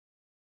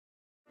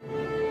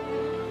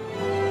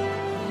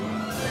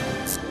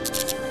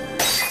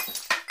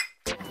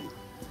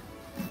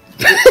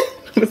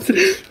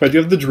Why do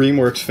you have the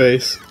DreamWorks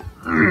face?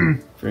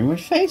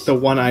 DreamWorks face? The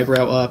one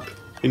eyebrow up,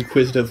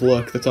 inquisitive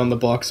look that's on the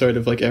box art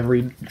of like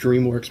every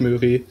DreamWorks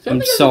movie.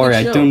 I'm sorry,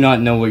 I do not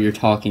know what you're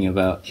talking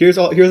about. Here's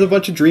a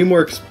bunch of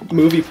DreamWorks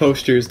movie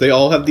posters. They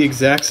all have the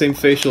exact same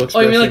facial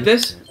expression. Oh, you mean like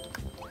this?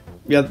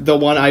 Yeah, the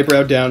one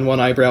eyebrow down, one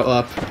eyebrow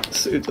up,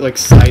 like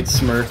side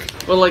smirk.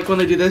 Well, like when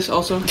they do this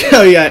also?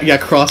 Oh yeah,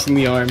 crossing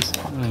the arms.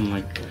 Oh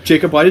my god.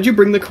 Jacob, why did you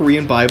bring the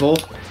Korean Bible?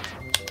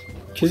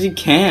 Because you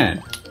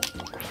can.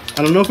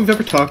 I don't know if we've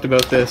ever talked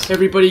about this.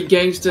 Everybody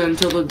gangsta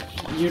until the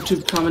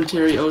YouTube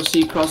commentary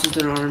OC crosses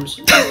their arms.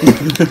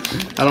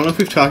 I don't know if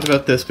we've talked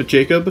about this, but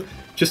Jacob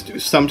just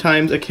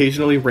sometimes,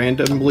 occasionally,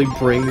 randomly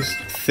brings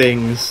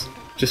things,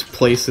 just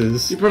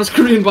places. You brought us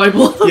Korean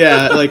Bible.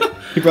 Yeah, like,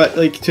 he brought,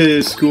 like,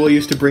 to school, he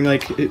used to bring,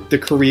 like, the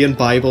Korean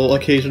Bible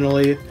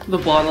occasionally. The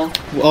bottle.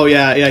 Oh,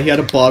 yeah, he had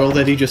a bottle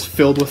that he just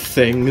filled with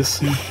things.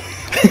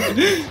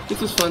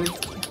 This was funny.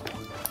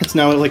 It's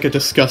now, like, a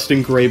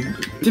disgusting gray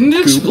Didn't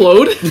it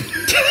explode?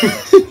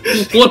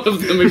 One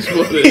of them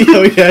exploded.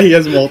 Oh, yeah, he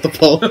has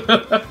multiple.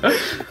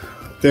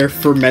 They're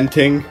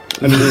fermenting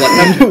and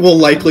will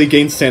likely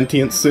gain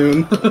sentience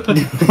soon.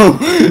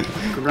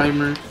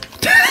 Grimer.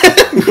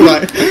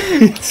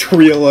 It's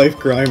real life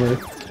Grimer.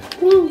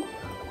 Woo.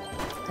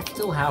 I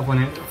still have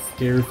one, and it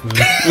scares me.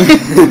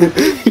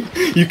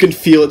 You can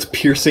feel its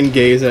piercing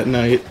gaze at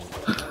night.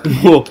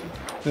 Whoa.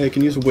 I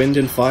can use wind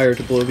and fire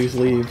to blow these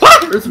leaves.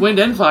 Earth, Wind,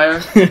 and Fire.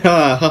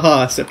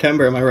 Haha,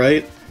 September, am I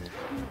right?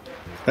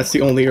 That's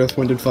the only Earth,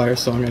 Wind, and Fire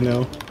song I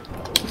know.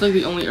 It's like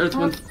the only Earth,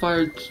 Wind,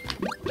 Fire,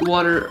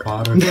 Water,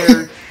 Water.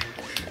 Air.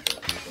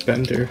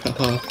 Bender,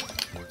 haha.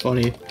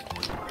 Funny.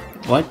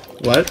 What?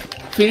 What?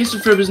 Phineas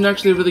and Ferb isn't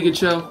actually a really good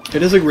show.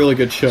 It is a really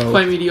good show.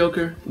 Quite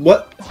mediocre.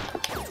 What?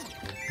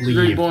 It's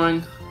very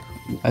boring.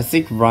 I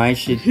think Ryan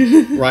should...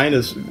 Ryan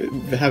is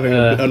having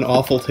an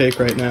awful take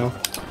right now.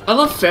 I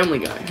love Family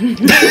Guy.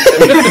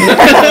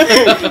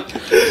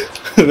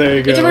 There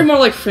you go. It's ever more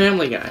like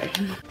Family Guy.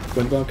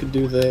 Windbomb could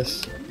do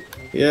this.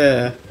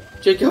 Yeah.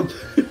 Jacob.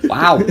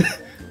 Wow.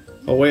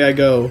 Away I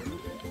go.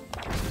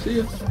 See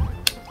ya.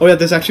 Oh yeah,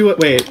 there's actually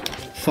wait.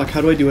 Fuck,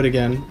 how do I do it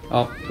again?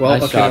 Oh, Well,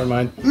 nice okay, shot. never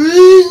mind.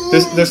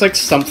 There's like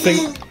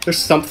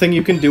something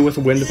you can do with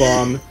Wind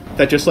Bomb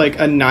that just like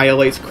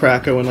annihilates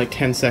Krakow in like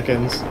 10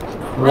 seconds.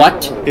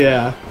 What?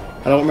 Yeah.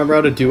 I don't remember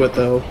how to do it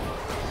though.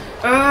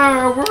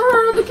 Ah,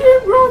 where are the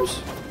Game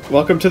Grumps?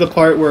 Welcome to the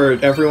part where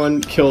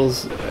everyone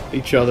kills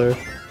each other.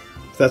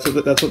 That's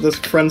what this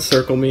friend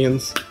circle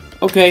means.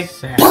 Okay.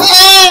 Sad.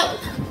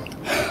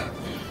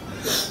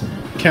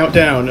 Count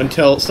down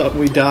until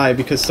we die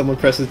because someone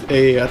presses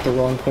A at the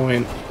wrong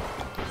point.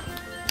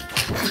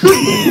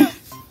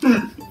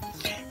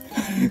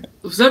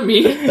 Was that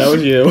me? That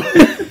was you.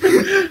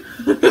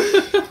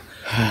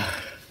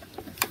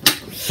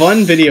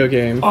 Fun video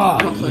game. Oh,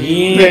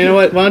 Okay, yeah. you know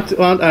what? Why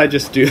don't I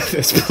just do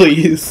this,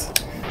 please?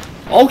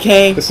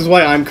 Okay. This is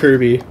why I'm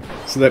Kirby,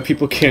 so that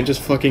people can't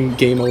just fucking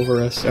game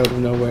over us out of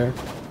nowhere.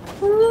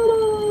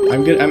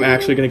 I'm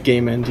actually gonna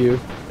game end you.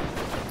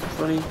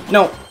 Funny.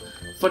 No.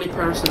 Funny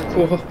person.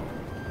 Oh,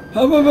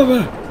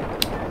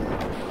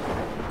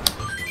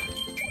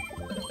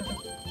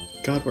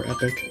 God, we're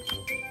epic.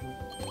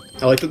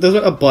 I like that there's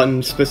a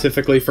button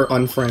specifically for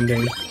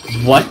unfriending.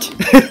 What?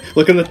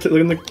 Look in the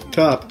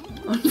top.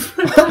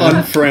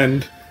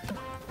 Unfriend.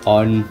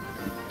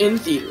 In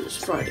theaters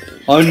Friday.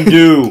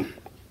 Undo.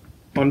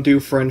 Undo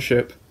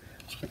friendship.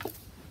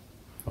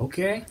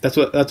 Okay. That's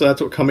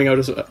what coming out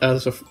as a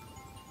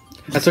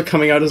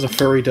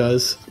furry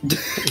does.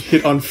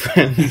 It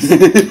unfriends.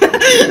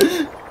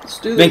 Let's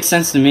do this. Makes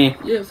sense to me.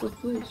 Yeah,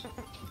 please.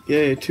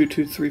 Yay, 2,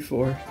 2, 3,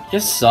 4.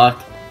 Just suck.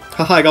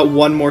 Haha, I got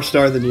one more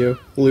star than you,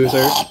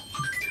 loser.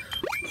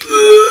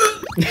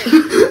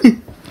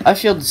 I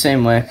feel the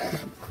same way.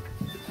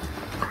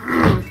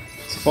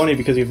 It's funny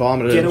because you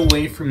vomited. Get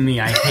away from me,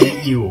 I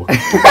hate you.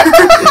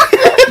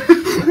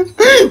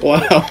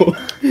 Wow.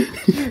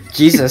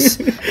 Jesus.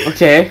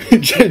 Okay.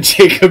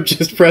 Jacob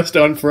just pressed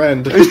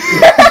unfriend.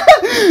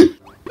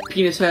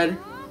 Penis head.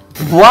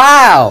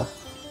 Wow.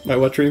 Wait,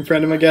 what dream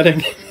friend am I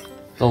getting?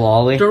 The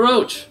lolly.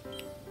 DeRoach.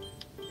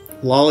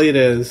 Lolly it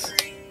is.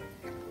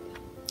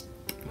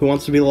 Who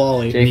wants to be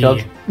Lolly? Jacob.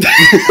 Me.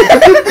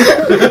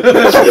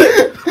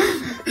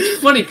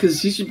 It's funny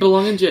because he should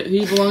belong in jail.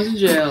 He belongs in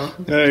jail.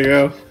 There you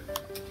go.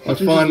 That's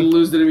Just fun.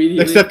 lose it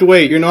immediately. Except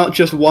wait, you're not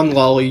just one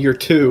Lolly, you're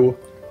two.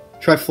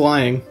 Try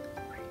flying.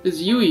 It's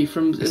Yui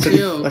from I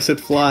SEO. said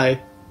fly.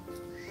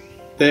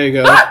 There you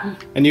go.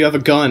 And you have a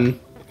gun.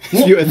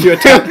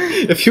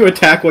 If you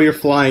attack while you're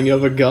flying, you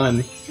have a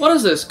gun. What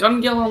is this? Gun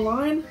Gale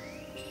Online?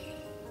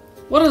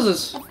 What is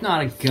this?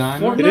 Not a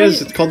gun. Fortnite? It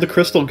is. It's called the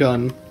crystal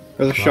gun.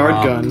 Or the shard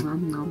Wow. gun.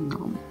 Nom, nom,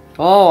 nom.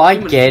 Oh, I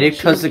get it,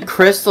 because the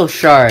crystal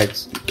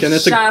shards. Can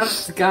it's a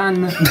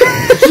Shotgun.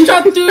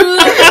 Shut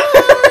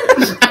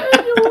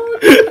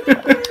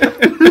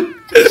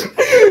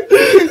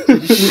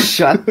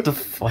Shut the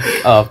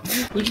fuck up.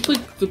 Who'd you play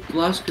the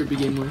last Kirby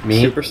game with?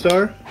 Me?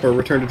 Superstar or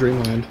Return to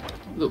Dreamland?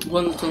 The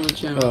one that's on the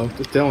channel. Oh,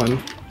 it's Dylan.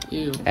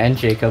 Ew. And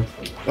Jacob.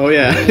 Oh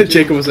yeah,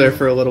 Jacob was there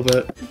for a little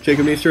bit.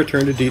 Jacob needs to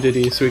return to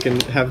D so we can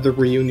have the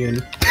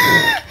reunion.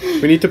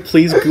 We need to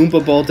please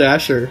Goomba Ball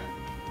Dasher,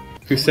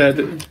 who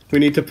said we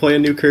need to play a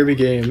new Kirby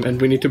game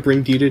and we need to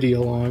bring D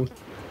along.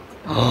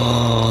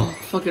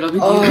 Fuck it, I'll be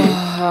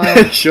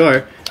Kirby.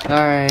 Sure.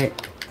 Alright.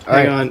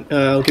 Hang on,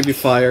 I'll give you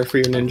fire for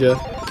your ninja.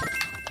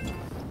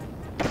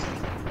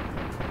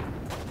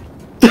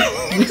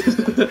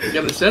 You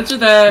gotta censor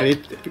that.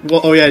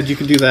 Well, oh yeah, you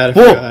can do that. I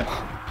Whoa. forgot.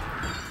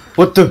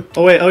 What the?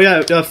 Oh wait, oh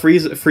yeah,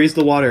 freeze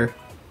the water.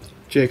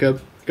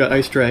 Jacob, got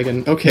Ice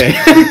Dragon. Okay.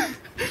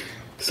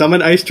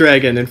 Summon Ice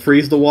Dragon and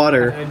freeze the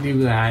water. I do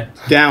that.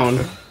 Down.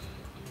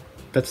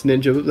 That's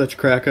Ninja, that's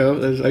Krakow,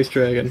 there's Ice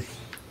Dragon.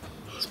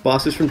 This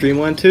boss is from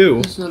Dreamland 2.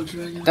 That's not a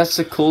dragon. That's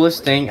the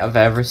coolest thing I've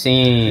ever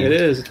seen. It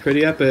is, it's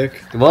pretty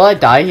epic. Will I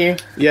die here?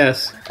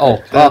 Yes.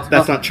 Oh.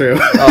 That's not true.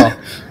 Oh.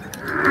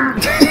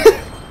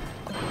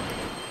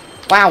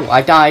 Wow,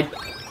 I died.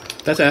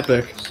 That's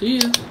epic. See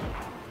ya.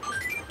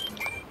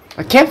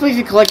 I can't believe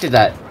you collected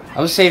that.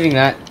 I was saving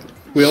that.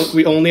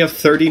 We only have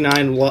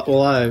 39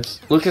 lives.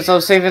 Lucas, I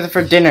was saving it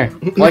for dinner.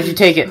 Why'd you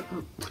take it?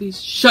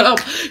 Please, shut up!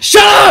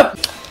 Shut up!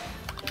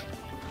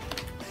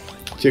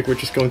 Jake, we're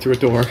just going through a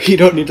door. You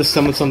don't need to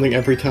summon something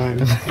every time.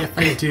 If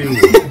I do.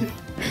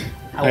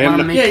 I I am want to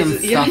not- make Yeah, them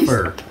he's- yeah, he's-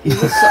 suffer.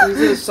 He's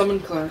in a summon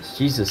class.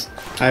 Jesus.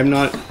 I'm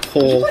not You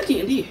whole. play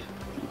D&D.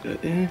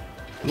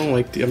 I don't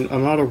like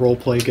I'm not a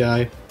roleplay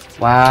guy.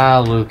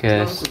 Wow, No,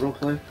 Lucas. it's a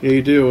roleplay. Yeah,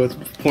 you do. It's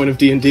the point of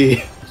D&D.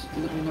 It's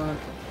literally not.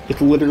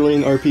 It's literally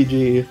an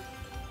RPG.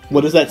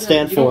 What does that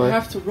stand you for? don't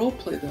have to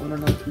roleplay though in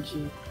an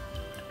RPG.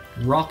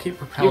 Rocket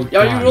propelled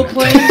Are you gun.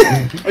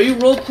 roleplaying? Are you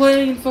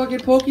roleplaying in fucking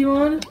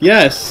Pokemon?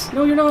 Yes.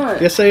 No, you're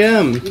not. Yes, I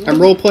am. I'm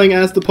roleplaying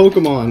as the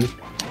Pokemon.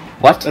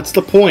 What? That's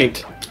the point.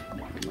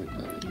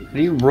 How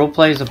do you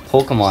roleplay as a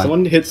Pokemon?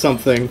 Someone hit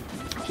something.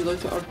 Would you like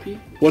to RP?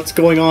 What's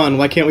going on?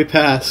 Why can't we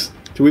pass?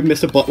 Did we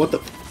miss a What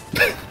the?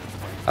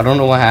 I don't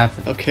know what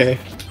happened. Okay.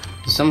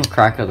 Some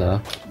cracker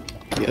though.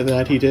 Yeah,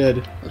 that he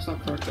did. That's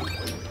not correct.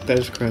 That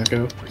is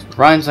Krakow.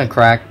 Ryan's on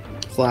crack.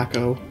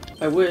 Flacco.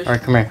 I wish.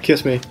 Alright, come here.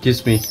 Kiss me.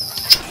 Kiss me.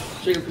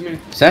 Jacob, come here.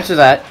 Censor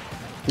that.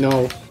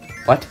 No.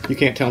 What? You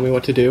can't tell me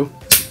what to do.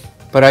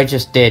 But I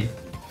just did.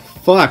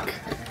 Fuck.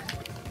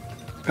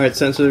 Alright,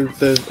 censor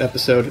the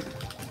episode.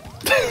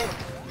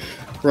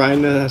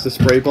 Ryan has a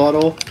spray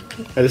bottle.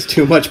 That is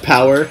too much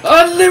power.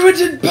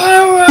 Unlimited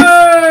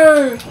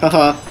power!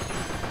 Haha.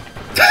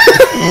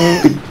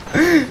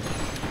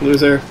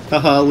 Loser.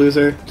 Haha,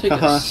 loser. Take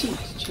Haha. a seat,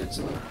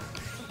 Chancellor.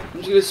 I'm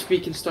just gonna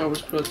speak in Star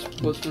Wars quotes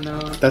from now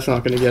on. That's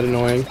not gonna get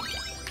annoying.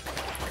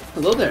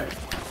 Hello there.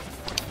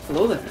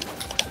 Hello there.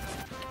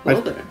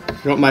 Hello there. You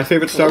know what my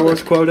favorite Star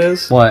Wars quote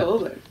is? What? Hello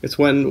there. It's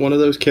when one of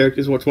those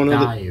characters, what's one of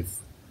the... Dive.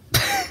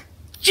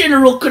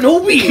 General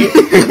Kenobi!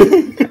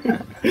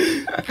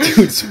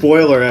 Dude,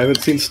 spoiler, I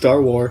haven't seen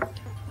Star Wars.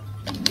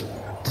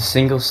 The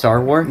single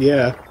Star Wars?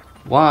 Yeah.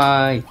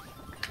 Why?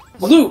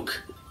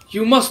 Luke,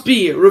 you must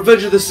be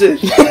Revenge of the Sith.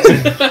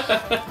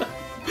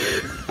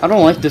 I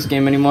don't like this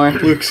game anymore.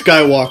 Luke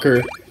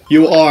Skywalker,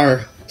 you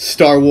are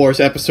Star Wars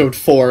Episode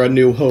 4, A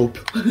New Hope.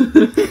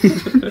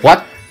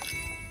 What?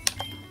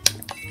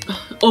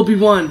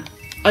 Obi-Wan,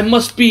 I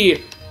must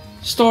be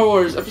Star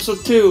Wars Episode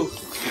 2,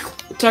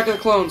 Attack of the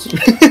Clones.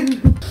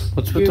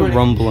 What's with the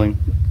rumbling?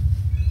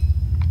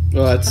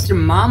 Oh, that's... Your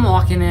mom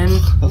walking in.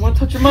 I want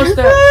to touch your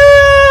mustache.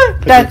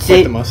 That's Quite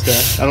it. the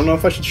mustache. I don't know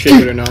if I should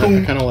shave it or not. I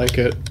kind of like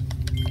it.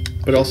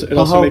 But also, it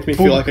also makes me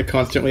feel like I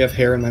constantly have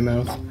hair in my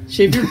mouth.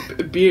 Shave your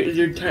beard,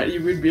 your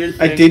weird beard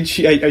thing. I did.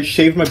 I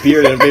shaved my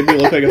beard and it made me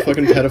look like a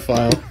fucking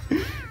pedophile.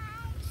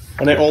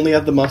 When I only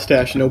have the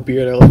mustache, no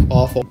beard, I look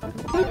awful.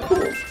 Oh,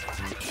 cool.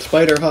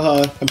 Spider,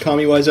 haha. I'm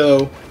Tommy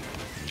Wiseau.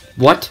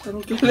 What? I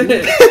don't get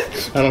it.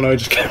 I don't know. It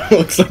just kind of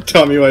looks like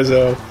Tommy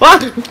Wiseau,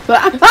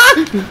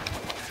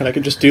 and I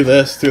can just do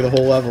this through the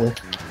whole level.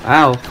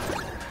 Wow.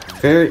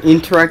 Very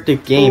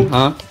interactive game,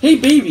 huh? Hey,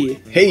 baby.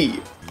 Hey.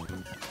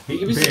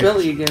 Give me some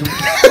belly again.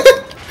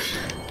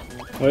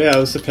 Oh yeah, I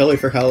was Sapelli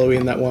for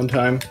Halloween that one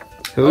time.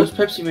 I Who? was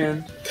Pepsi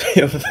Man.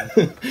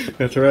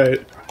 That's right.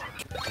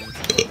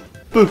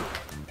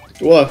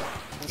 Whoa.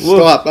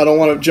 Stop, I don't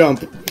want to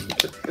jump.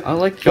 I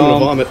like I'm gonna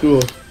jump. vomit. Ooh.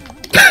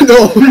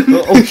 No!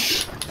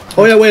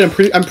 Oh yeah, wait,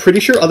 I'm pretty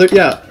sure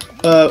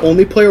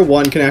only player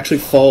 1 can actually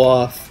fall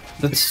off.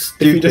 That's If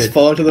stupid. you just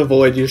fall into the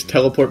void, you just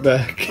teleport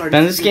back.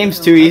 Man, this game's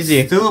too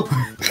easy. Still.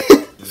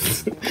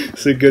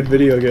 It's a good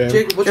video game.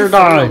 Jacob, what's You're your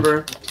phone dying.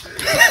 number?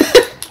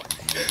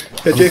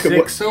 Hey Jacob,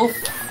 what? Pixel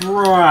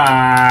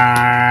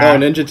fry. Oh,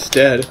 Ninja's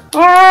dead.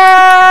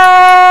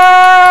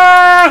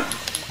 Ah!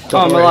 Oh,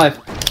 Don't I'm worry. alive.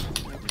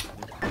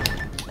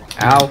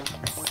 Ow.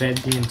 I said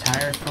the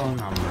entire phone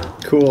number.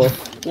 Cool.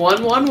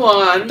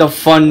 111. The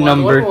fun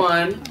number.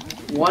 111.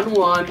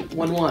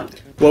 1111.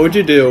 What would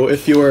you do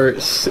if you were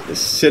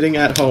sitting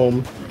at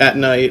home at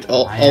night,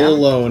 all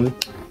alone?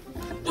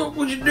 What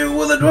would you do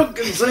with a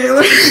drunken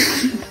sailor?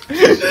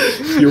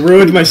 You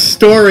ruined my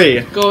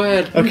story! Go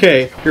ahead.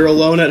 Okay, you're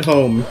alone at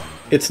home.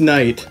 It's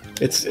night.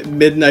 It's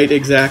midnight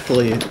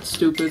exactly.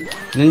 Stupid.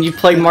 And then you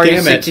play Mario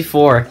Damn it.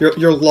 64.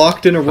 You're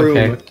locked in a room.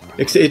 Okay.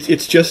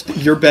 It's just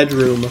your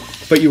bedroom,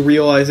 but you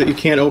realize that you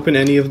can't open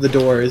any of the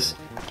doors.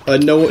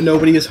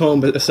 Nobody is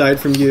home aside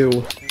from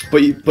you.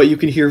 But you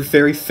can hear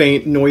very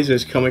faint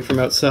noises coming from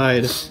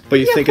outside. But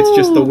you think it's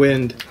just the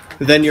wind.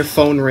 Then your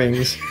phone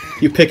rings.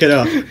 You pick it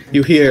up.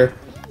 You hear,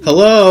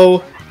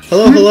 "Hello,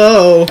 hello,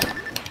 hello.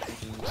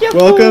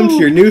 Welcome to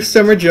your new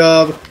summer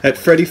job at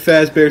Freddy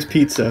Fazbear's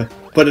Pizza."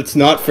 But it's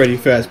not Freddy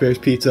Fazbear's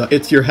Pizza.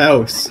 It's your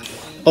house.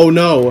 Oh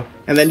no!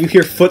 And then you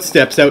hear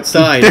footsteps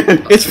outside.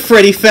 It's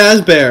Freddy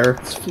Fazbear.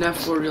 It's FNAF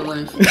for real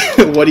life.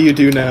 What do you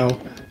do now?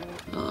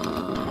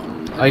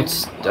 I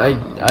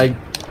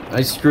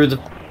screw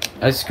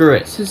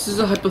it. Since this is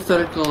a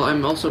hypothetical,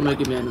 I'm also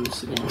Mega Man in the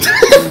scenario.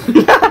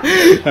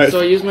 Alright,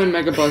 So I use my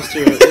Mega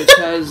Buster, which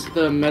has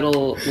the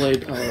metal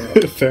blade power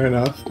up. fair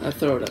enough. I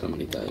throw it at him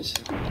and he dies.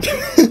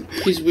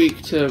 He's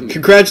weak to...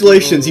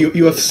 Congratulations,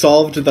 you have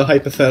solved the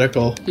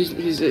hypothetical. He's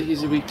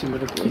weak to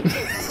metal blade.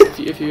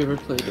 if you ever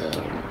played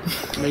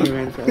Mega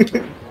Man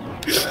Factory.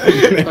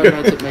 Five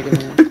Nights at Mega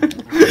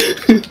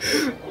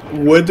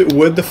Man.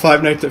 Would the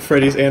Five Nights at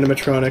Freddy's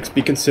animatronics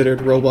be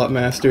considered robot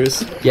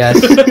masters? Yes.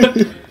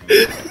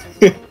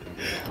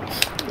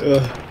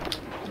 Ugh,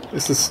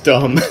 this is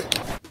dumb.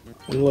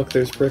 And look,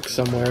 there's bricks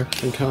somewhere.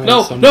 And kind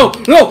No, somewhere.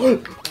 no,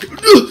 no!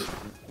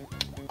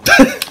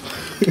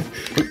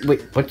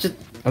 wait, what just...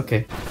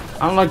 Okay.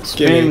 I don't like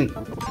spin.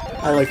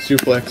 I like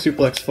suplex.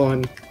 Suplex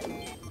fun.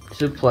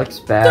 Suplex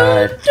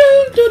bad.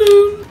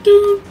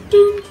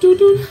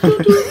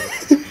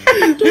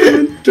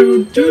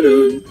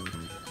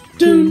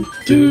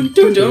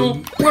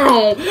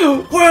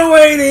 We're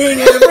waiting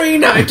every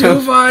night to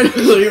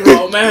finally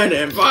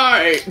romantic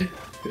fight.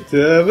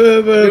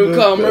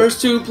 Newcomers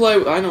to play.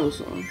 I know the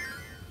song.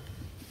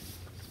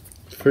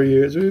 For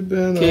years we've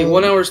been. Okay,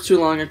 1 hour's too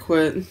long. I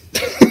quit.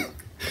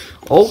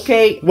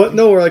 Okay. What?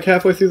 No, we're like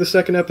halfway through the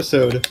second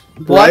episode.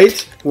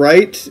 What?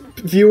 Right,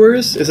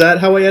 viewers? Is that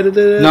how I edited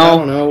it? No. I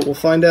don't know. We'll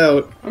find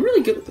out. I'm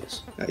really good at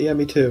this. Yeah,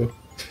 me too.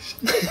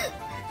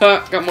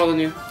 Got more than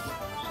you.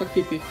 Fuck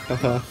pee-pee.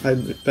 Haha,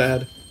 I'm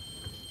bad.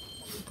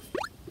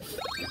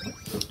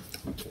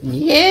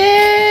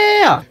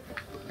 Yeah.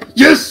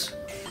 Yes!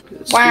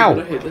 Wow.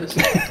 Stupid, I hate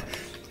this.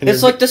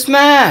 It's like the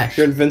Smash.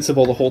 You're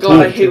invincible the whole God, time.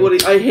 I hate what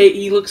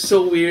he looks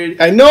so weird.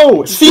 I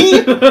know! See?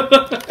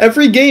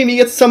 Every game he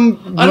gets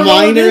some I don't know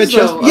what it minor is,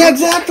 adjustment. though. Yeah,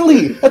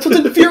 exactly! That's what's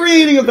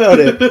infuriating about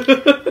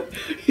it!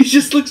 He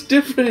just looks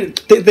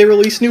different. They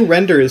release new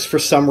renders for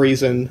some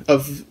reason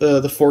of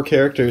the four I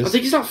characters.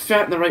 think he's not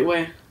fat in the right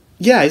way.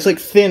 Yeah, he's like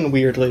thin,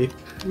 weirdly.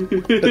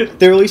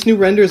 They release new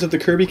renders of the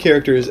Kirby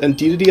characters, and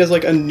Dedede has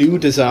like a new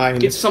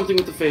design. It's something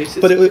with the face.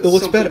 But it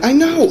looks something better. I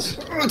know!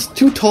 Oh, it's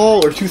too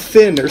tall or too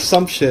thin or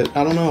some shit.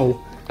 I don't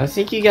know. I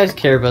think you guys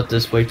care about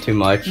this way too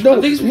much. No,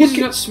 I think it's because he's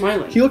not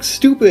smiling. he looks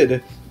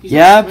stupid. He's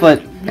Yeah, not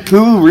but smiling.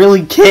 who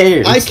really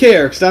cares? I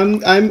care, because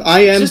I am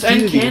It's just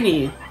Dedede.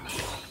 uncanny.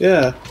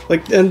 Yeah,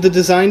 like, and the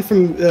design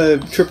from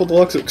Triple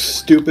Deluxe looks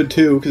stupid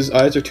too, because his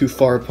eyes are too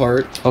far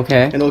apart,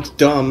 Okay. and it looks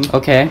dumb.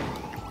 Okay.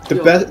 The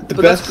Yo, best, but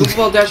that's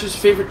Goofball Dasher's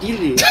favorite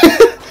Dedede.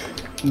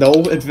 No,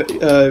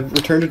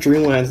 Return to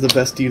Dreamland's the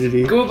best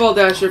Dedede. Goofball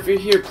Dasher, if you're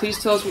here,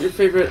 please tell us what your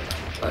favorite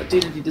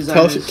Dedede design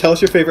is. Tell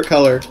us your favorite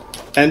color,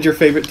 and your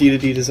favorite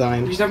Dedede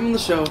design. We should have him on the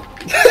show.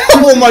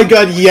 Oh my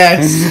god,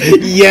 yes!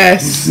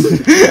 Yes!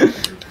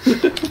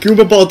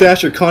 Goomba Ball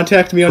Dasher,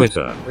 contact me on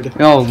Twitter.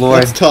 Oh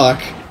lord. Let's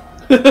talk.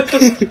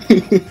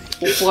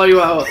 We'll fly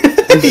you out.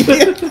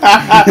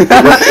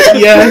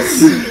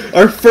 Yes!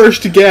 Our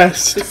first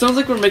guest! It sounds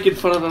like we're making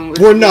fun of him.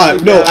 We're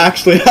not. No,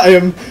 actually, I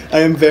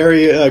am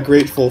very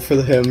grateful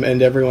for him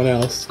and everyone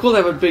else. It's cool to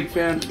have a big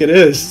fan. It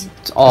is.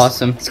 It's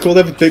awesome. It's cool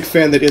to have a big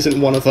fan that isn't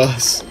one of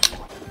us.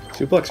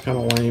 Suplex kind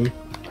of lame.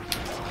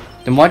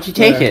 Then why'd you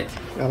take Yeah. it?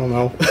 I don't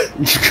know.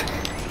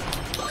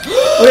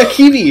 Oh yeah,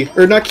 Kiwi!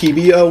 Or not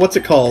Kiwi, what's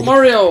it called?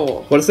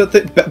 Mario! What is that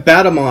thing?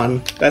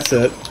 Batamon. That's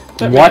it.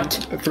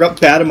 What? I forgot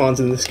Batamon's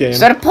in this game. Is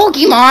that a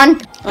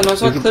Pokemon? I know, I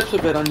saw clips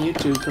of it on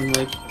YouTube from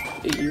like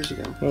 8 years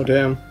ago. Oh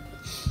damn.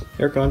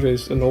 Eric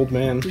Andre's an old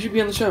man. We should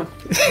be on the show.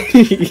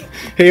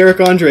 Hey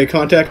Eric Andre,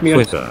 contact me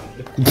on Twitter.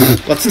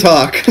 Let's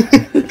talk.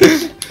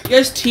 You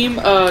guys team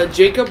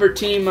Jacob or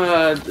team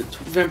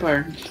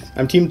Vampire?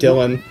 I'm Team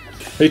Dylan.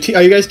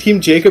 Are you guys Team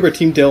Jacob or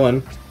Team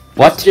Dylan?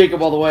 What?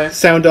 Jacob all the way.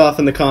 Sound off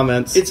in the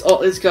comments. It's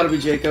gotta be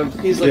Jacob.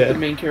 He's like Yeah. the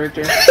main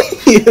character.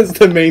 He is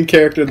the main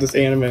character of this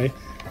anime,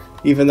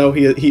 even though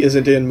he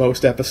isn't in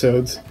most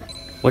episodes.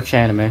 Which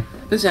anime?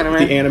 This anime.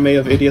 The anime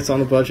of idiots on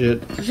the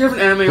budget. You should have an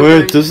anime. Wait,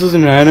 opening. this is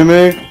an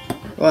anime?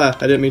 Ah,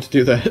 I didn't mean to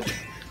do that.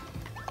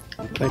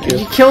 Thank You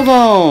you. killed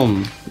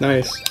him!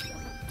 Nice.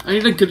 I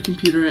need a good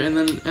computer and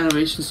then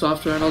animation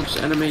software, and I'll just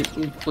animate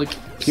like Can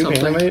you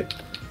something. animate?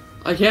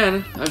 I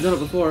can. I've done it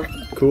before.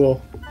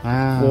 Cool.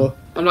 Wow. Cool.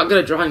 I'm not good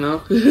at drawing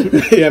though.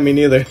 Yeah, me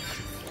neither. Yeah,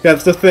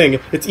 that's the thing.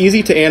 It's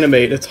easy to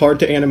animate. It's hard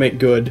to animate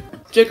good.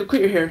 Jacob,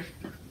 quit your hair.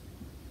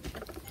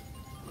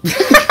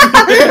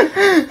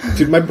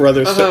 Dude, my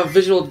brother.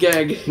 Visual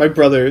gag. My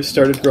brother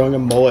started growing a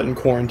mullet in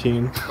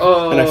quarantine,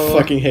 Oh. and I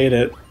fucking hate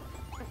it.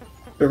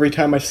 Every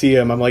time I see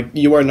him, I'm like,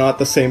 you are not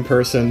the same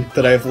person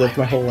that I have lived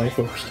my whole life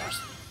with.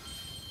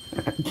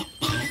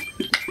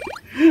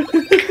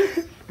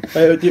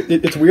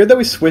 It's weird that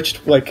we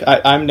switched, like,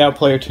 I'm now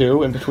player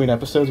 2, in between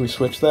episodes we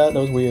switched that. That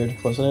was weird,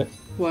 wasn't it?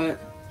 What?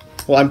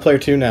 Well, I'm player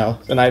 2 now,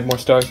 and I have more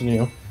stars than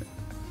you.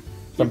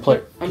 I'm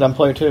player 2. I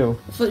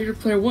thought you were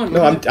player 1.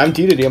 No, I'm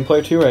DDD, I'm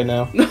player 2 right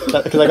now.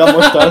 Because I got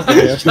more stars than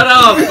you. Shut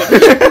up!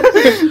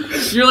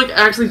 You're like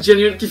actually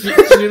genuinely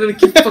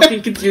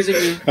fucking confusing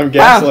me. I'm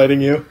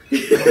gaslighting you.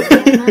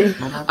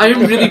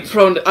 I'm really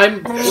prone to,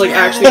 I'm like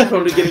actually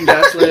prone to getting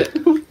gaslit.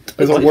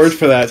 There's a word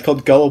for that, it's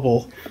called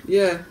gullible.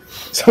 Yeah.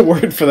 There's a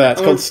word for that,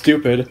 it's called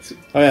stupid.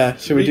 Oh yeah,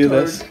 should we do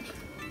this?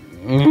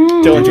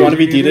 Dylan, do you want to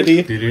be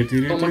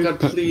DDD? Oh my god,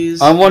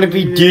 please. I want to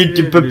be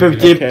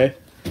DDD. Okay.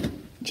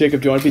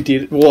 Jacob, do you want to be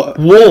DDD?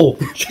 Whoa!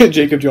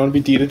 Jacob, do you want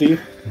to be DDD?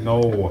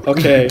 No.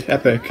 Okay,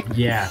 epic.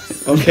 Yeah.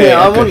 Okay,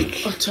 Yeah, I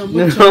epic.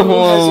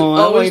 No,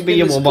 I want to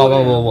be a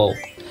whoa.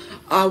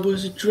 I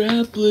was a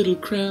drab little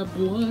crab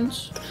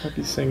once. What the fuck are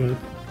you singing?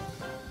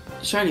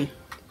 Shiny.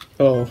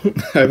 Oh,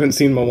 I haven't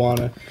seen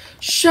Moana.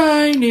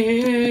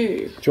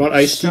 Shiny! Do you want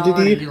Ice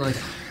DDD?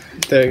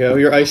 There you go,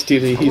 you're Ice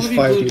DDD, he's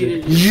Fire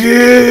DDD.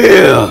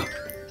 Yeah!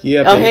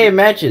 Yeah, Oh, baby. hey, it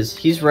matches.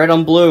 He's red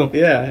on blue.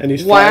 Yeah, and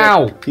he's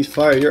Wow. Fire. He's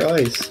Fire, you're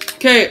Ice.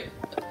 Okay,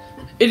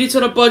 idiots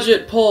on a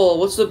budget poll.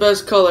 What's the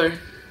best color?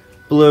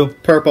 Blue.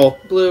 Purple.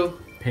 Blue.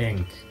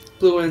 Pink.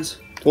 Blue wins.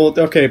 Well,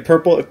 okay,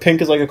 purple,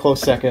 pink is like a close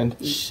second.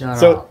 Shut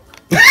So- up.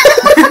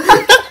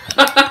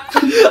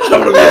 I don't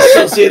want to be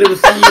associated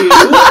with you.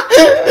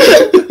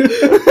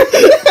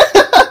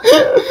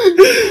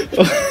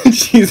 Oh,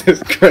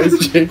 Jesus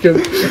Christ, Jacob.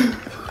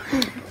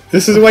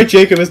 This is why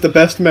Jacob is the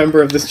best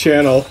member of this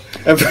channel.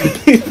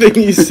 Everything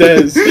he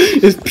says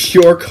is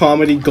pure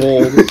comedy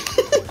gold.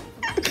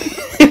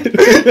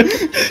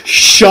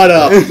 Shut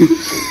up.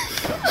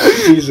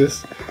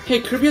 Jesus. Hey,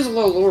 Kirby has a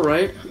lot of lore,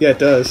 right? Yeah, it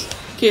does.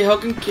 Okay, why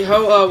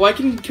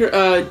can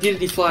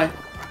DDD fly?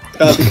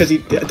 Because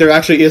there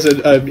actually is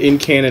a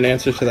in-canon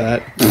answer to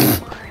that.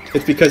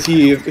 It's because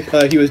he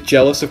was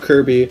jealous of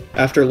Kirby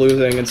after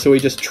losing, and so he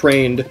just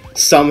trained.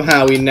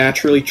 Somehow he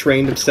naturally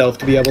trained himself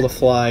to be able to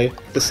fly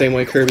the same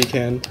way Kirby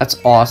can. That's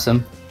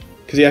awesome.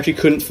 Because he actually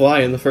couldn't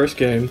fly in the first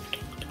game.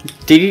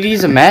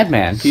 DDD's a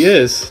madman. He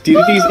is.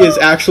 DDD is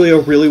actually a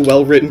really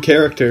well-written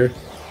character,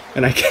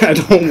 and I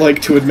don't like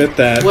to admit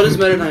that. What is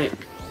Meta Knight?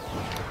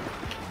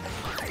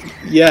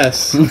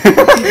 Yes.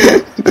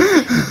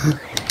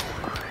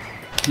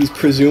 He's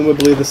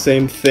presumably the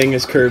same thing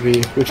as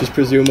Kirby, which is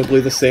presumably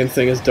the same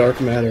thing as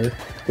Dark Matter,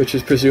 which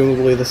is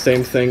presumably the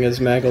same thing as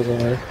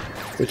Magalore,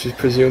 which is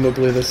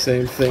presumably the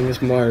same thing as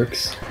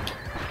Marks.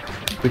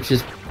 Which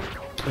is...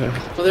 Well,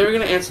 they were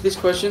gonna answer these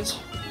questions?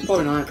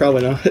 Probably not.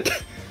 Probably not.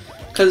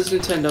 Because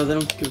it's Nintendo, they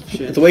don't give a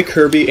shit. The way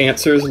Kirby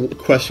answers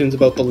questions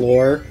about the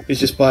lore is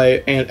just by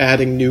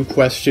adding new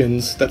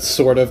questions that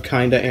sort of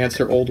kinda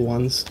answer old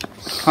ones.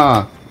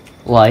 Huh.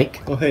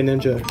 Like? Oh hey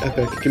Ninja,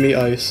 epic, give me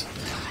ice.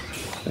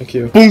 Thank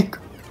you. Boonk!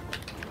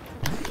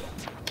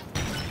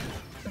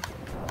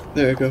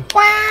 There you go.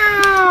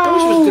 I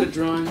wish I was good at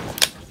drawing.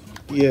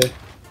 Yeah.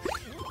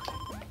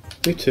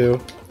 Me too.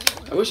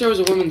 I wish I was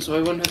a woman so I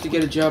wouldn't have to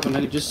get a job and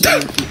I could just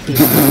send feet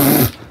pics.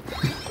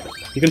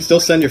 You can still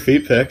send your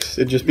feet pics,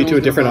 it'd just be to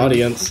a different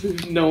audience.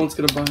 No one's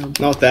gonna buy them.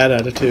 Not with that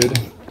attitude.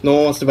 No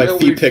one wants to buy I got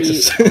feet weird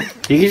pics.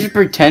 You can just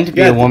pretend to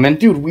be Yeah, a woman.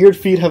 Dude, weird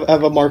feet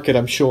have a market,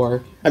 I'm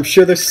sure. I'm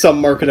sure there's some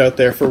market out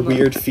there for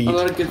weird feet. I'm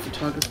not a good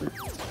photographer.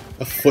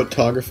 A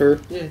photographer?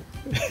 Yeah.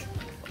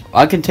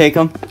 I can take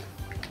him.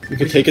 You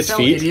can take its Sell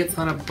feet? idiots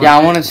on a Yeah,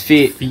 I want his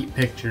feet. feet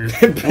pictures.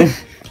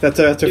 That's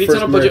our Idiots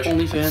first on a budget merch.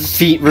 OnlyFans.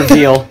 Feet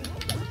reveal.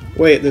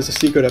 Wait, there's a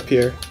secret up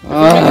here. If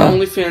we're making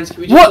OnlyFans,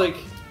 can we just What? like...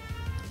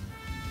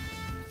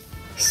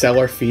 Sell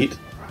our feet?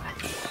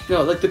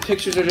 No, like the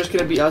pictures are just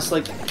gonna be us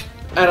like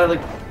at a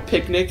like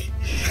picnic.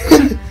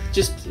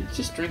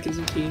 just drinking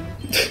some tea.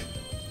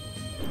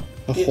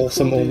 A Yeah,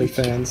 wholesome cool, dude.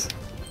 OnlyFans.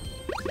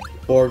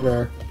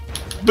 Borgar.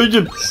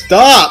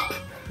 Stop!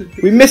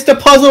 We missed a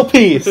puzzle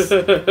piece!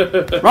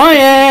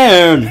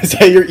 Ryan! Is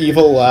that your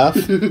evil laugh?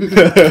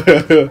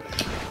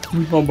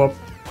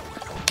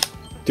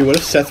 Dude, what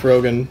if Seth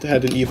Rogen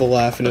had an evil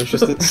laugh and it was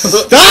just a...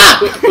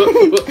 Stop!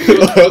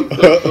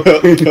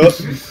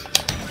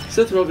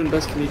 Seth Rogen,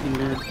 best Canadian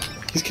man.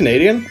 He's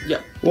Canadian? Yeah.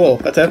 Whoa,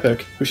 that's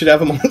epic. We should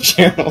have him on the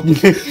channel. I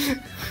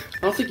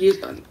don't think he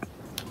is. I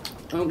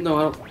I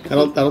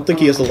don't think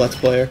he is a Let's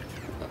Player.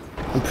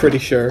 I'm pretty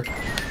sure.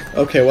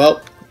 Okay, well,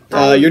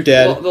 you're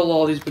dead. The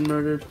Lolly's been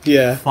murdered.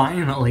 Yeah.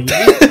 Finally.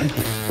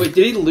 Wait,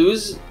 did he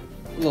lose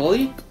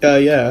Lolly?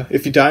 Yeah.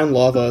 If you die in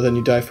lava, then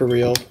you die for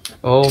real.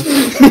 Oh.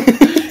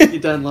 You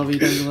died in lava, you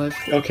died in life.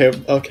 Okay,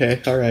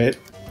 alright.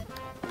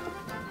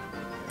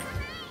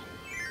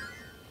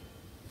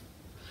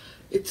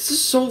 It's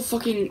just so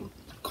fucking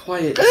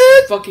quiet.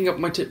 It's fucking up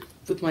my tip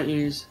with my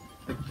ears.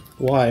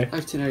 Why? I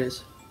have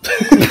tinnitus.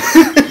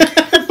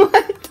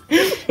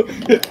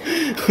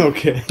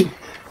 Okay.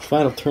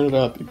 Fine, I'll turn it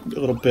up, you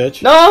little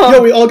bitch. No!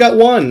 Yo, we all got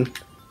one!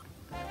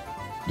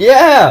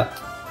 Yeah!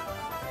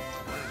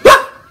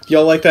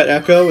 Y'all like that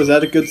echo? Is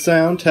that a good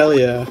sound? Hell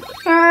yeah.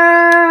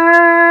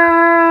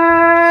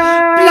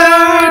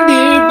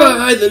 Blinded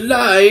by the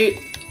light.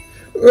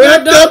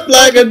 Wrapped up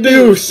like a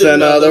deuce,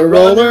 another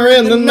roller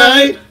in the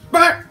night.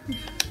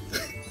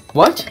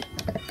 What?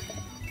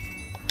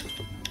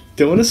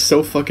 Dylan is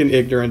so fucking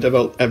ignorant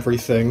about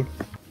everything.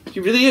 He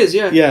really is,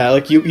 yeah. Yeah,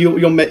 like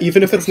you'll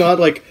even if it's not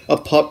like a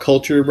pop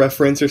culture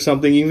reference or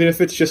something, even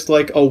if it's just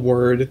like a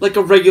word. Like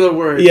a regular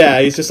word.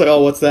 Yeah, he's just like,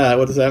 oh, what's that?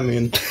 What does that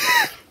mean?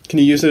 Can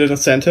you use it in a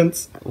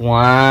sentence?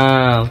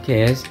 Wow,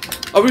 okay.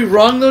 Are we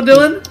wrong though,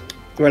 Dylan?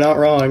 We're not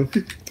wrong.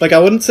 Like, I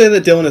wouldn't say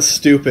that Dylan is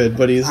stupid,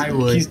 but he's... I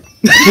would. He's...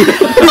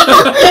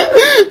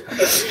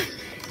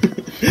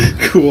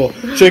 Cool.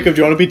 Jacob,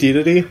 do you want to be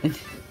D-to-D?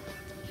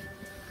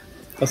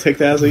 I'll take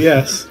that as a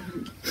yes.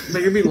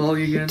 Making me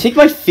lolly again. Take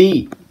my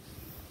feet.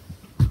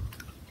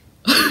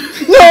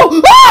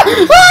 No!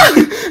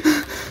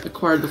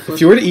 Acquired the foot.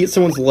 If you were to eat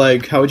someone's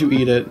leg, how would you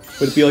eat it?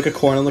 Would it be like a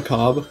corn on the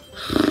cob?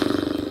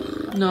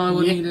 No, I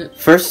wouldn't eat it.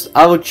 First,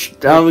 I would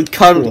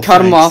cut Cool,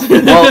 him off.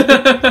 thanks.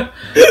 Well,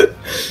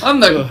 I'm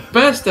the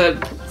best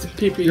at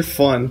pee-pee. You're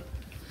fun.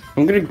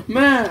 I'm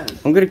Man.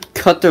 gonna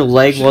cut their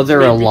leg while they're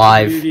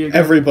alive.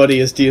 Everybody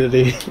is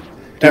D-to-D.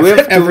 Do we have-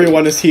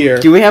 Everyone is here.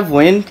 Do we have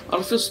wind? I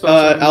don't feel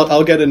special.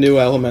 I'll get a new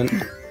element.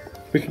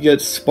 We could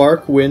get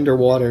spark, wind, or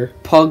water.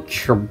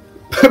 Puncture.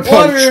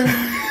 Water.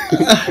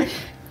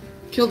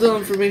 Kill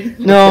Dylan for me.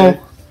 No.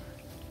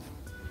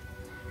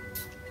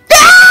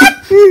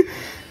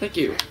 Thank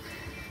you.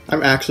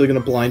 I'm actually gonna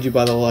blind you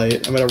by the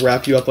light. I'm gonna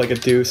wrap you up like a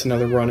deuce,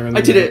 another runner in the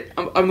I did net.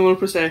 it. I'm the one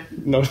per se.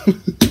 No.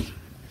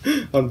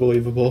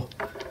 Unbelievable.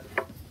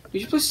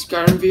 You should play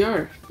Skyrim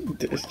VR.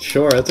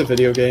 Sure, that's a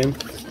video game.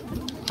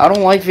 I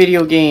don't like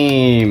video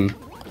game.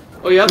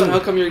 Oh yeah, then how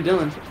come you're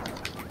Dylan?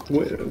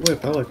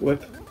 Whip, I like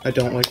whip. I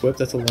don't like whip,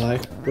 that's a lie.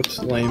 Whip's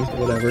lame,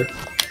 whatever.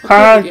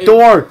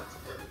 Door.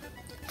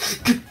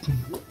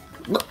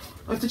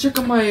 I have to check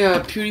on my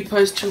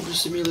PewDiePie's Tuber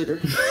Simulator.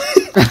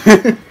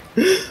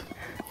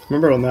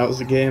 Remember when that was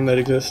a game that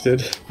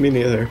existed? Me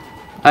neither.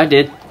 I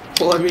did.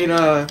 Well, I mean,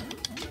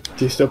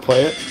 Do you still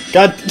play it?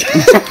 God.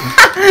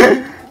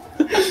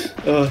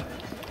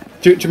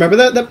 Do you remember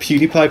that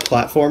PewDiePie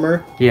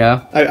platformer?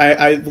 Yeah.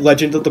 I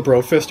Legend of the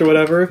Brofist or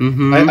whatever?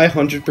 Mhm. I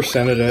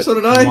 100%ed it. so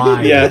did I.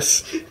 Why?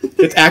 Yes.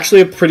 It's actually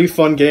a pretty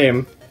fun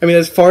game. I mean,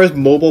 as far as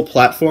mobile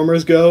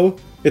platformers go,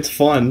 it's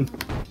fun.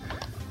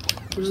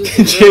 Where's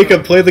this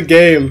Jacob, play the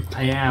game.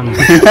 I am.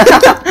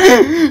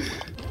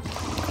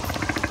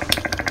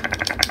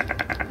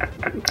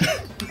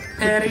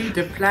 Eddie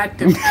the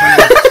Platinum.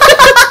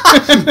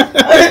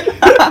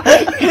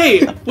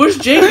 Hey, where's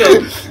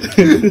Jacob?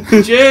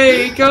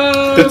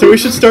 Jacob! That's how we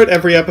should start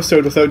every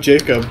episode without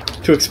Jacob,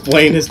 to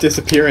explain his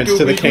disappearance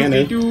to the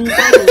canon.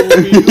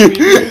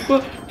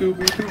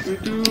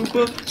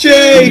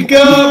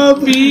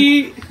 Jacob!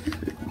 B.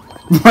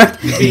 What?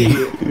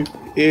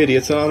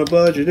 Idiots on a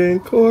Budget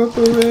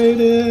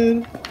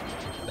Incorporated.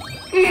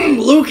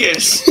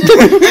 Lucas!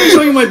 I'm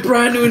showing you my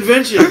brand new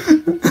invention.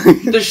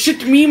 The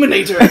shit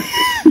meminator.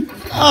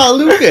 Ah,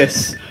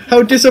 Lucas!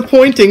 How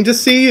disappointing to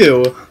see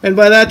you! And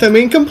by that I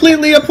mean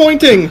completely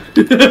appointing!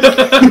 Wait.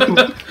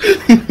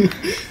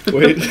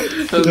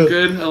 That was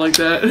good. I like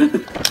that.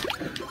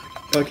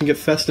 Oh, I can get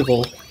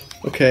festival.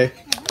 Okay.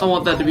 I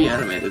want that to be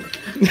animated.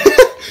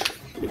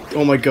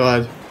 Oh my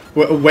god.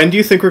 When do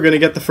you think we're gonna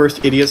get the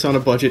first Idiots on a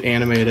Budget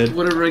animated?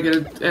 Whatever I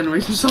get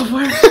animation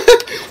software.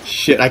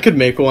 Shit, I could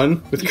make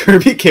one with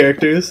Kirby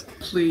characters.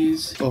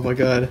 Please. Oh my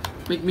god.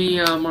 Make me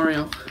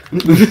Mario.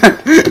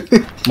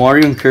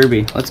 Mario and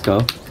Kirby. Let's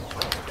go.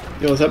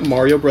 Yo, is that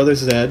Mario Brothers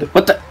Z?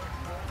 What the?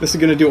 This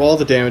is gonna do all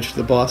the damage to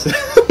the boss.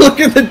 Look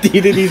at the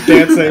D-to-D's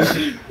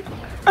dancing.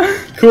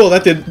 Cool,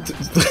 that did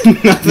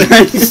nothing.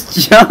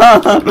 Nice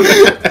job.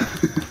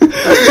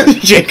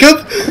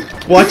 Jacob?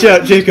 Watch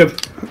out, Jacob.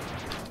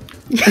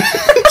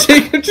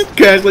 Jacob just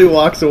casually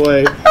walks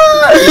away.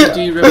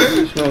 D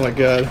Revolution. Oh my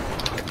god.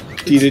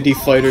 D-to-D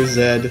Fighter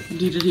Z.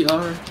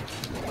 D-D-R.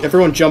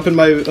 Everyone jump in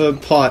my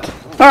pot.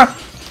 Ah,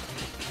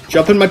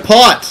 Jump in my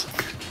pot!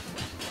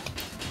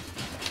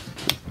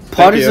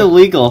 pot Thank is you.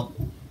 illegal.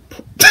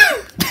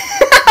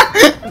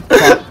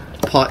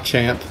 Pot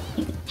champ.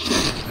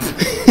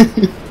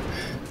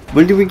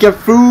 When do we get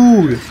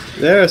food?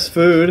 There's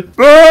food.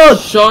 Ah!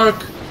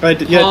 Shark. Right,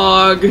 yeah.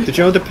 Hog. Did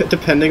you know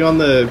depending on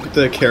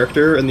the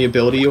character and the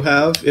ability you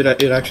have, it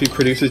actually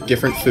produces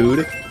different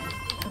food?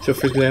 So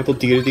for example,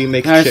 D-to-D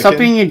makes chicken. Stop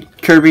being a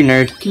Kirby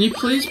nerd. Can you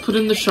please put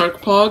in the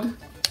shark pog?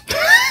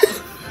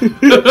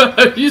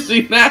 Have you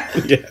seen that?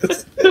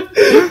 Yes.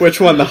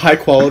 Which one, the high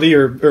quality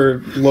or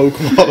low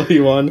quality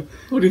one?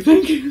 What do you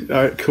think?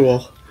 Alright,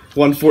 cool.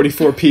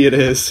 144p it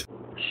is.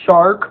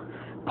 Shark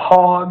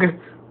pog.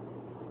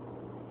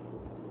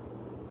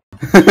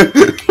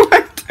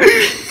 What?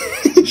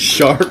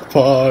 Shark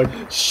Pog.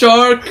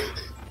 Shark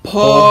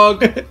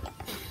pog.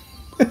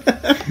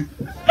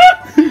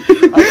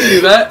 I can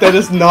do that. That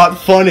is not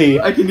funny.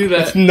 I can do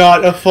that. It's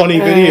not a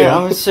funny I'm video.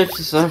 gonna search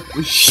this up.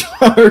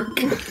 Shark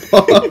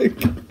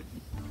Pog.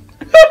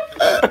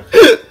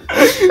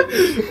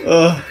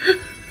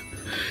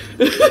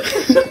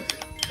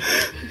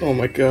 Oh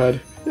my god.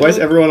 Why is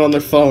everyone on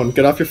their phone?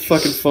 Get off your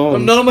fucking phone.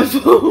 I'm not on my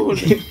phone.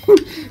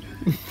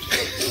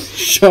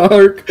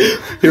 Shark.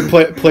 Here,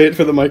 play it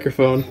for the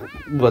microphone.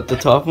 What, the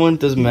top one?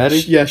 Doesn't matter?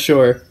 Yeah,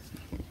 sure.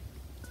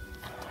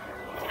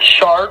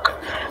 Shark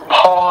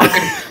Pog.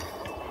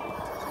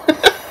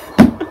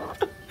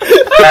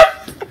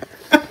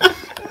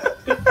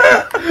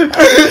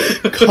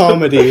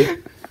 Comedy.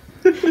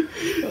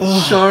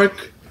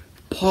 Shark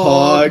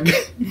Pog.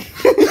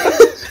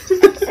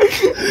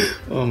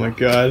 Oh my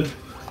god.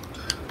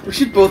 We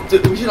should all do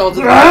this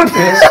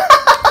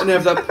and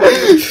have that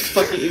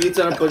fucking idiots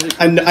on a budget.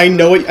 I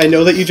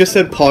know that you just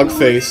said pog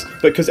face,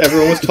 but because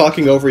everyone was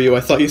talking over you,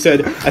 I thought you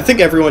said, I think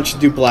everyone should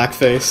do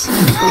blackface.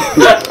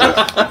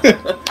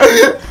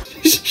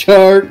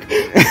 Shark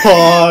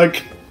Pog.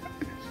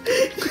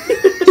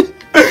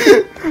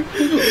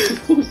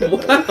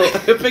 Wow,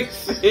 epic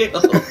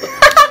fail.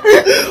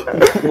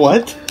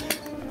 What?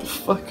 The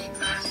fuck?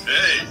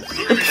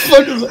 What the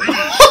fuck is that?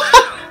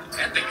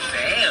 Epic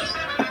fail.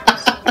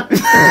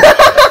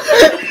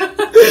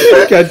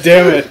 God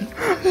damn it.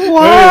 Hey,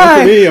 look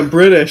at me, I'm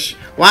British.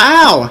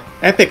 Wow!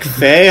 Epic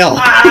fail.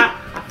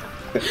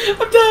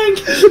 I'm dying.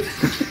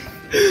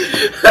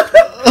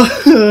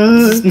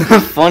 It's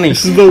not funny.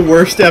 This is the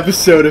worst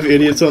episode of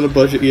Idiots on a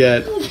Budget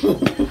yet.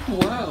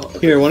 Wow.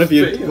 Here, one of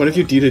you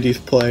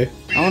D2Ds play.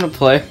 I wanna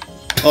play.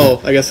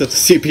 Oh, I guess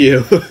that's a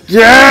CPU.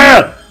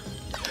 Yeah!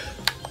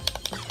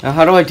 Now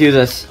how do I do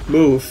this?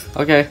 Move.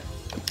 Okay.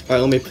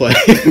 Alright, let me play.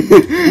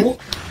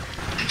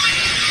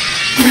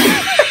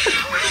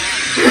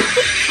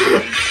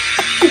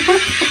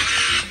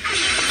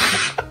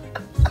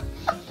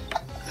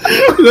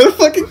 Is that a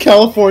fucking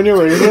California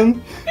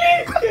raisin?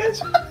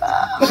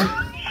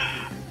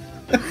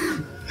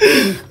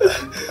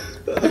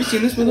 Have you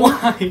seen this movie?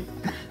 Why?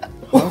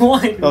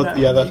 Why? Oh,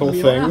 yeah, that whole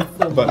thing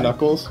about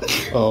Knuckles.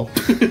 Oh.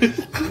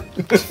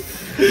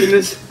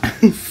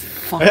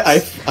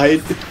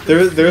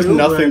 There's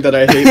nothing that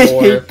I hate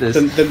more hate this.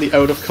 than the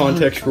out of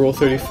context Rule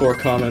 34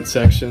 comment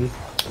section.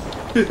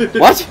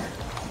 What?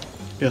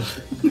 Ugh,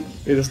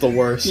 it is the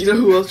worst. You know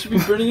who else should be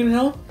burning in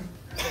hell?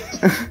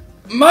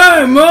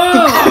 My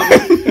mom!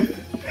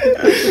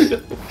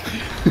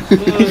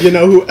 You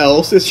know who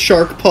else is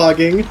shark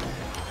pogging?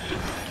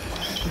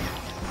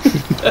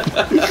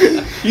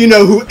 You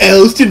know who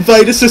else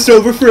invited us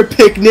over for a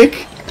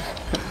picnic?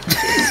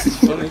 That's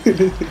funny.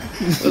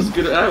 That was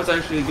good. That was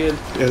actually good.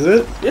 Is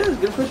it? Yeah,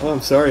 good question. Oh,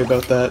 I'm sorry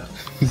about that.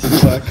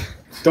 Fuck.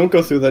 Don't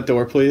go through that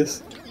door,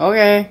 please.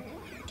 Okay.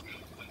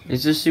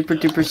 Is this super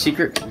duper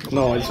secret?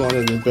 No, I just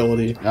wanted an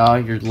ability. Oh,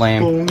 you're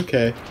lame. Oh,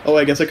 okay. Oh,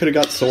 I guess I could have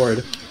got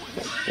sword.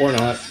 Or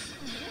not.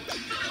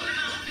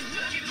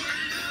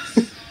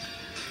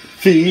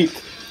 Feet.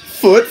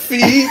 Foot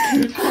feet.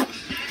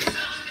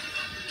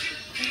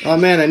 Oh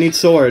man, I need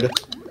sword. What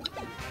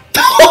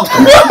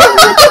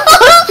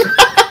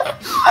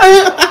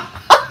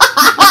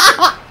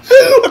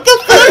the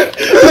fuck?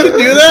 How to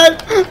do that?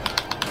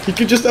 You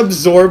could just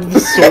absorb the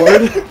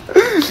sword.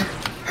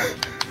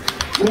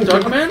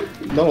 Dog man?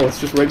 No, it's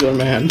just regular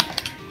man.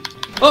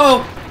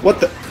 Oh! What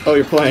the? Oh,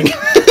 you're playing.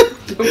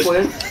 I'm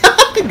playing.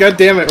 God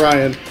damn it,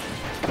 Ryan.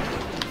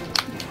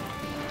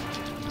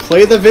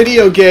 Play the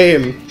video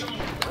game.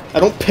 I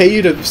don't pay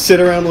you to sit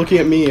around looking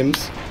at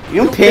memes.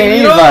 You don't pay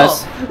any of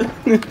us.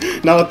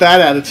 Not with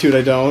that attitude,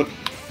 I don't.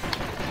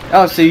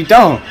 Oh, so you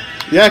don't?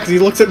 Yeah, because he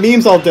looks at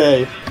memes all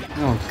day.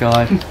 Oh,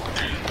 God.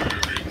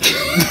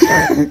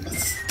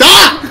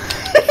 Stop!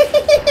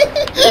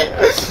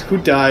 Who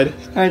died?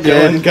 I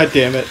Dylan, did. God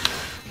damn it.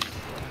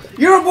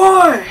 You're a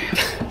boy!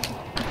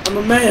 I'm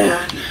a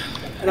man,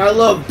 and I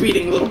love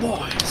beating little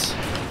boys.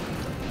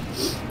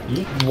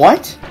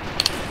 What?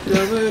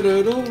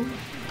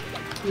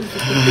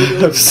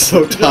 I'm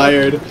so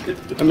tired.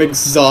 I'm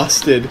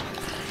exhausted.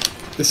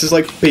 This is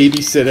like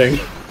babysitting.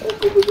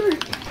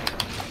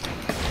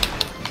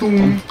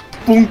 Boom,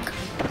 boonk,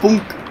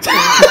 boonk.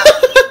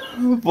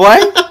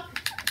 What?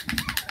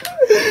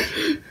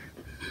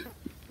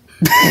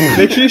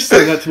 Make sure you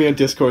send that to me on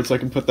Discord so I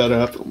can put that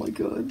up. Oh my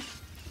god.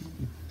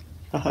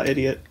 Haha,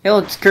 idiot. Hey,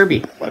 look, it's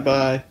Kirby. Bye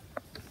bye.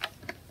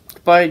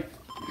 Bye.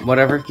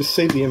 Whatever. Just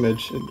save the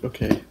image.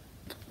 Okay.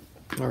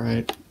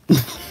 Alright.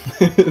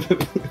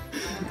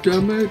 We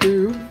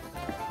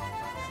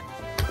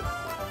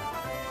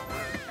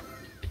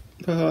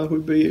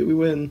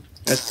win.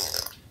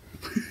 That's...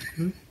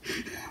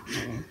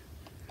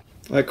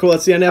 Alright, cool.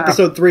 That's the end of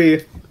episode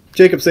 3.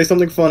 Jacob, say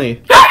something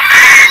funny.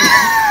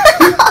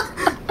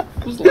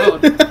 It was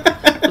loud.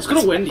 Let's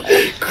go to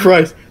Wendy's.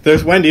 Christ,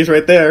 there's Wendy's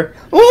right there.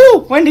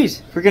 Ooh,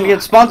 Wendy's. We're gonna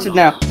get sponsored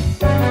now.